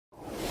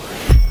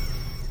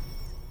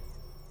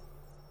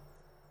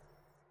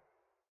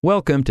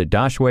Welcome to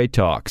Daxue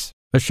Talks,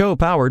 a show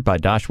powered by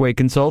Daxue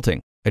Consulting,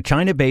 a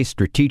China-based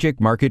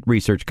strategic market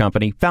research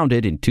company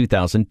founded in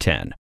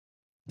 2010.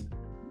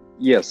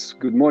 Yes,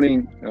 good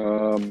morning.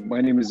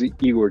 My name is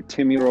Igor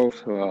Temirov.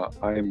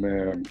 I'm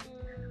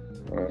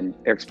an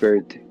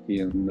expert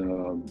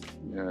in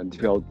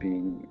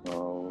developing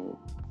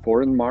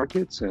foreign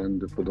markets,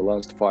 and for the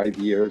last 5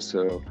 years,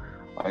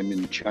 I'm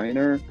in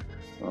China,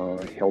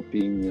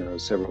 helping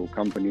several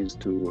companies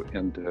to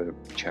enter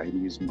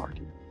Chinese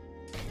market.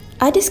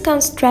 Are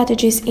discount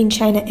strategies in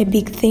China a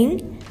big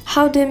thing?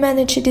 How do you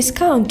manage a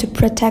discount to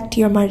protect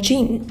your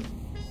margin?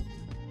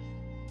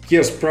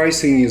 Yes,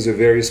 pricing is a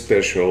very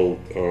special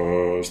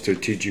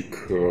strategic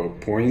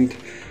point.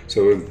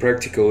 So in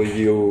practical,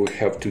 you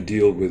have to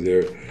deal with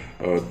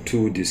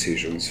two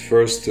decisions.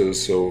 First,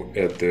 so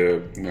at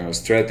the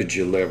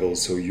strategy level,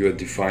 so you are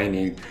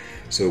defining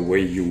where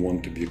you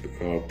want to be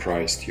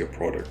priced your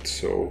product.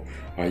 So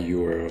are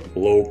you a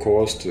low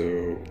cost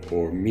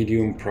or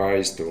medium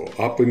priced or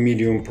upper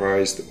medium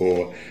priced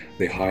or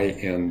the high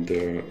end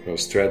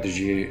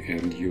strategy,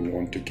 and you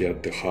want to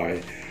get the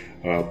high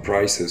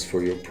prices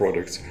for your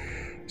products.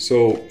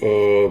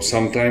 So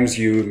sometimes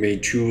you may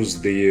choose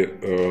the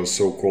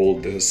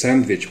so-called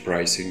sandwich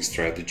pricing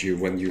strategy,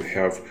 when you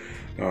have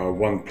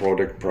one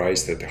product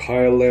priced at a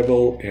higher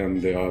level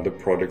and the other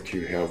product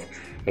you have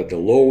at the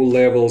low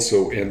level,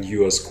 and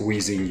you are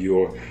squeezing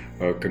your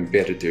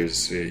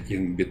competitors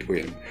in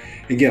between.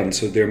 Again,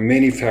 so there are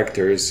many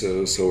factors,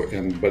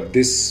 but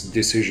this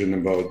decision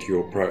about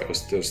your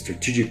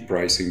strategic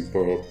pricing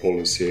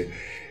policy,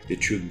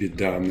 it should be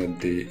done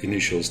at the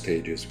initial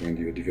stages when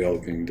you're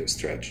developing the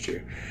strategy.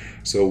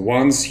 So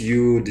once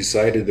you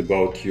decided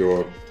about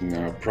your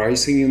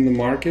pricing in the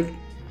market,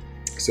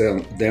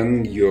 so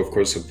then you of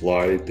course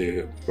apply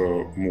the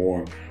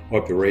more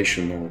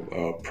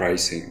operational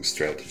pricing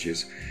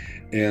strategies.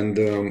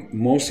 And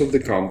most of the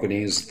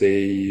companies,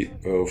 they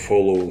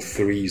follow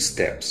 3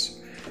 steps.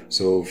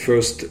 So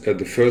first, at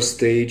the first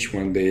stage,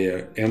 when they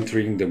are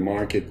entering the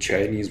market,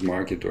 Chinese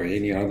market or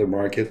any other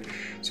market,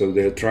 so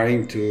they're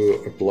trying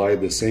to apply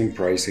the same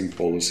pricing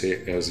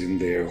policy as in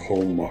their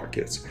home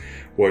markets.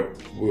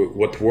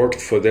 What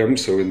worked for them,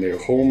 so in their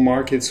home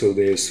market, so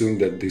they assume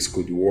that this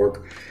could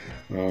work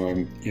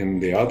in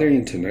the other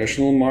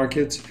international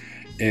markets,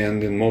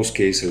 and in most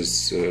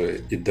cases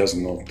it does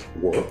not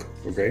work.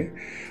 Okay,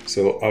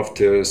 so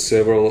after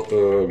several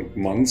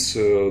months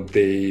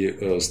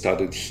they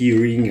started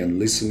hearing and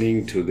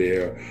listening to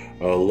their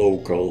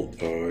local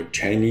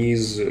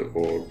Chinese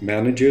or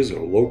managers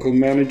or local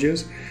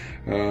managers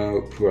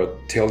who are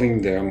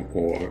telling them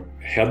or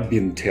had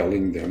been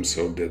telling them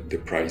so that the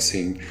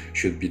pricing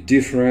should be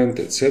different,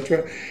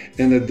 etc.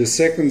 And at the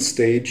second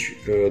stage,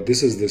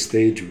 this is the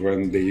stage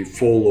when they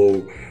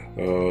follow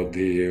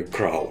the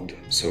crowd,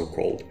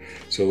 so-called.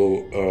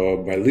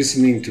 So by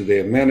listening to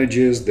their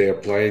managers, they're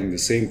applying the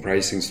same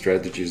pricing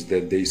strategies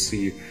that they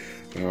see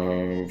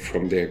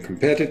from their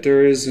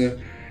competitors.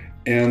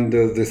 And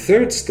the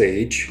third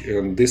stage,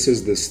 and this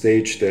is the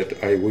stage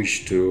that I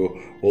wish to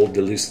all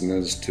the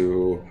listeners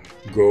to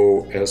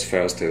go as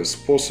fast as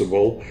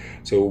possible.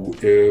 So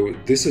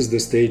this is the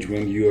stage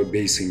when you are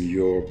basing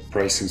your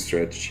pricing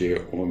strategy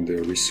on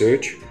the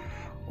research,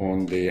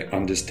 on the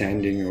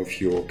understanding of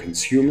your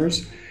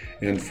consumers.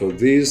 And for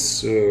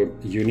this,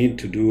 you need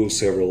to do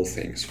several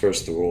things.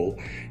 First of all,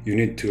 you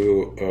need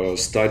to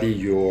study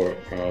your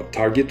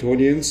target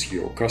audience,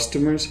 your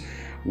customers.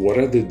 What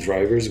are the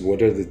drivers?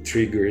 What are the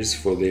triggers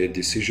for their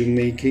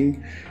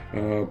decision-making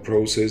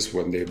process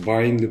when they're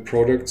buying the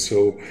product?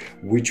 So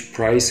which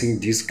pricing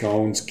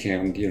discounts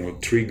can,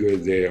 trigger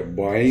their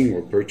buying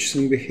or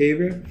purchasing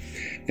behavior?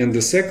 And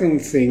the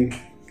second thing,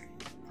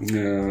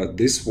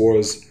 this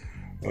was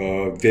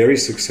very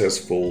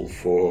successful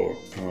for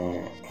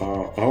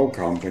our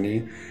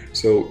company.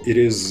 So it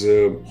is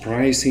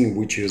pricing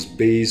which is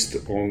based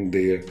on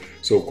the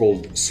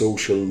so-called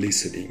social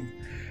listening.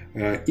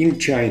 In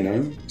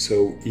China,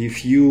 so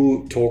if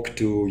you talk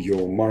to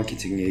your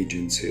marketing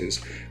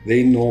agencies,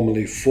 they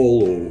normally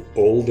follow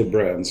all the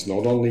brands,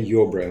 not only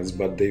your brands,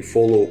 but they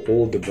follow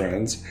all the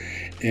brands.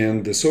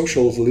 And the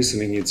social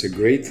listening, it's a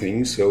great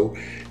thing. So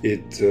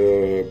it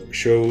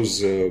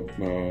shows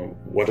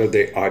what are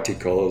the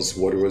articles,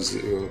 what was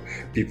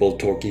people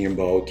talking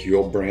about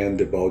your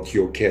brand, about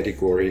your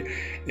category.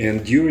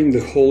 And during the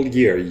whole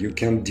year, you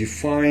can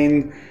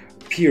define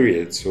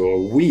periods or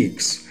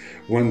weeks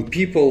when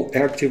people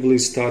actively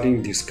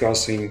starting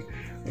discussing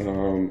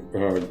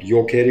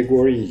your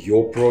category,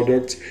 your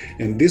products,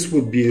 and this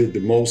would be the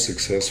most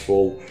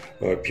successful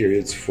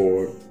periods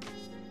for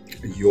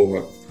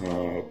your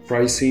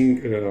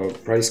pricing,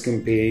 price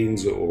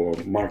campaigns or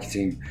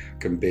marketing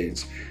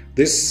campaigns.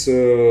 This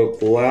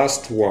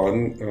last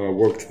one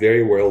worked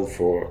very well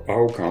for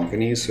our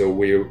company. So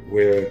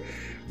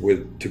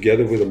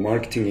together with a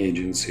marketing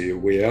agency,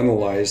 we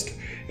analyzed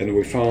and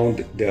we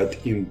found that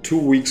in 2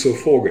 weeks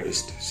of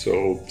August,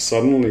 so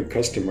suddenly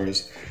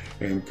customers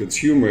and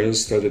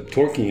consumers started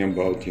talking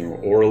about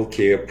oral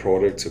care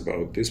products,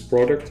 about this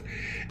product,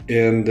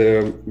 and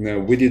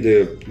we did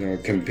a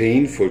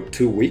campaign for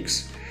 2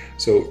 weeks.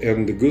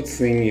 And the good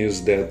thing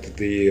is that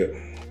the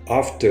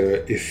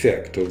after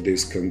effect of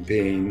this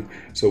campaign,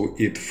 so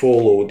it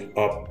followed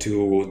up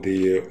to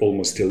the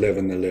almost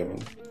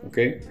 11/11.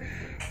 Okay,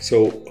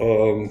 so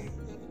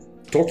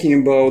talking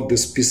about the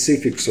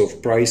specifics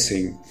of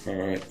pricing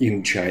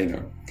in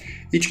China.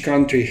 Each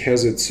country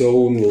has its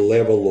own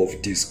level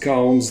of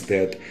discounts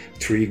that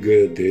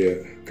trigger their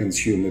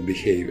consumer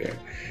behavior.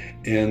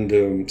 And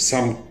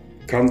some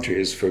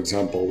countries, for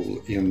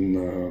example, in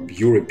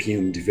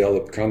European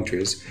developed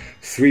countries,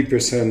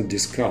 3%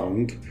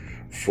 discount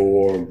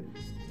for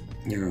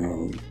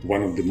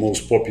one of the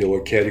most popular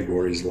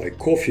categories like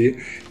coffee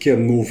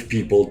can move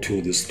people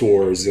to the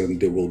stores, and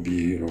there will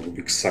be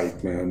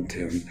excitement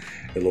and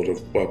a lot of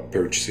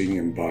purchasing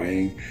and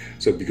buying.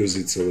 So because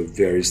it's a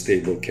very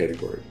stable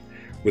category.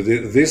 With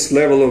this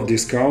level of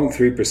discount,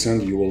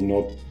 3%, you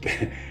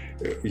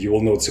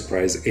will not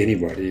surprise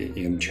anybody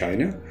in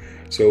China.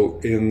 So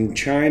in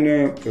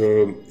China,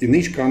 in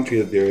each country,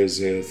 there is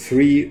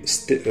 3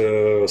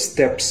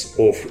 steps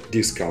of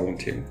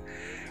discounting.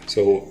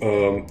 So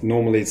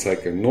normally it's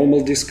like a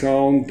normal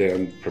discount,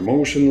 then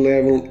promotion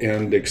level,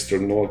 and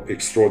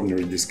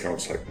extraordinary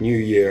discounts like New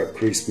Year,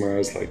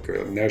 Christmas, like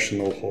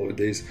national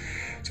holidays.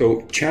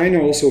 So China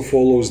also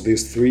follows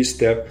this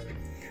 3-step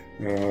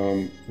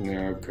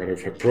kind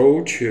of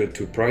approach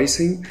to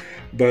pricing,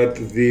 but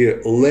the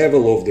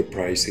level of the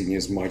pricing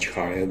is much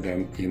higher than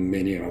in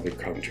many other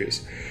countries.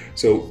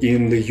 So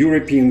in the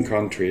European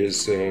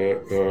countries,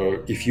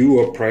 if you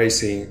are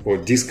pricing or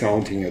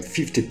discounting at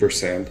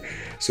 50%,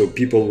 so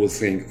people will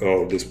think,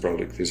 oh, this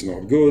product is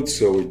not good,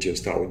 so it's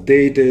just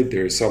outdated,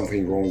 there is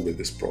something wrong with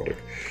this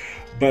product.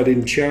 But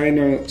in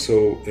China,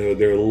 so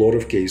there are a lot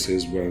of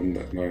cases when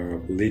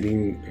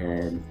leading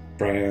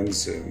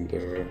brands and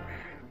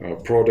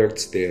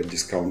products, they are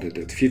discounted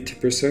at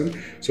 50%.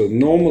 So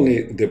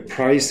normally the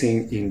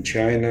pricing in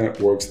China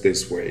works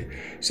this way.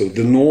 So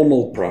the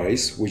normal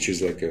price, which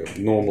is like a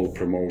normal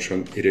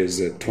promotion, it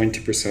is a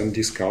 20%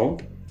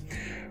 discount.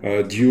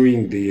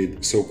 During the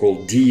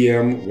so-called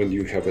DM, when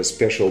you have a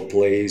special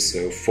place,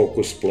 a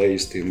focus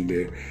placed in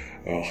the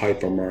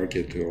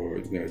hypermarket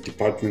or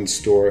department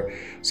store,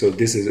 so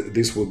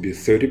this would be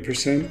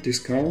 30%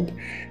 discount.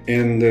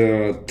 And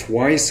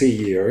twice a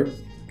year,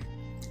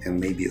 and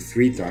maybe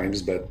 3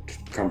 times, but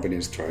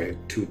companies try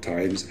 2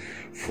 times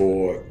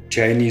for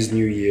Chinese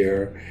New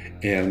Year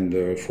and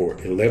for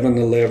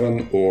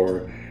 11/11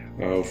 or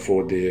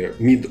for the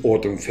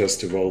Mid-Autumn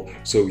Festival,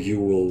 so you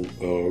will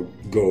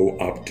go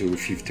up to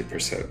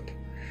 50%.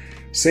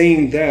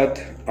 Saying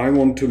that, I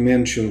want to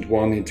mention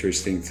one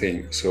interesting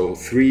thing. So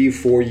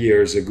 3-4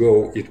 years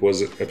ago, it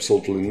was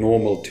absolutely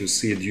normal to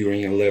see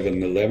during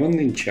 11/11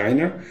 in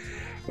China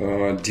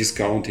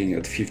discounting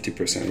at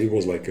 50%. It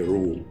was like a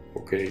rule,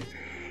 okay?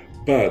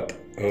 But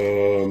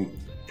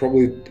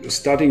probably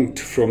starting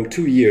from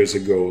 2 years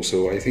ago,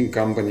 so I think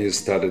companies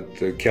started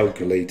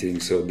calculating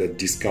so that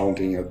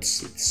discounting at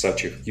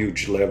such a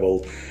huge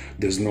level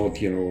does not,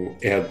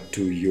 add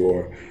to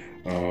your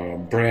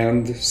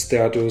brand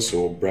status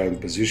or brand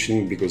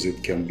positioning, because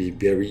it can be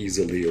very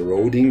easily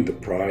eroding the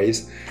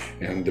price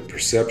and the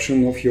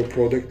perception of your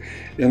product.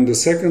 And the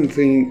second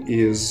thing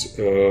is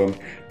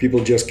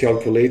people just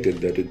calculated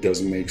that it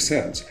doesn't make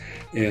sense.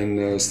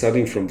 And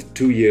starting from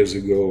 2 years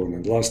ago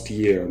and last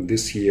year and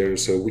this year,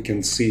 so we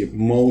can see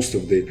most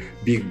of the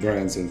big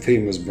brands and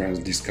famous brands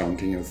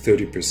discounting at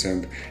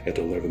 30% at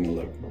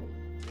 11/11.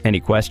 Any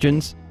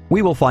questions?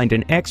 We will find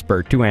an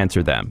expert to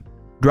answer them.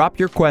 Drop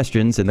your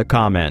questions in the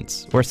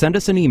comments or send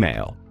us an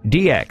email,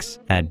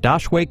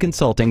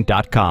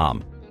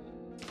 dx@dashwayconsulting.com.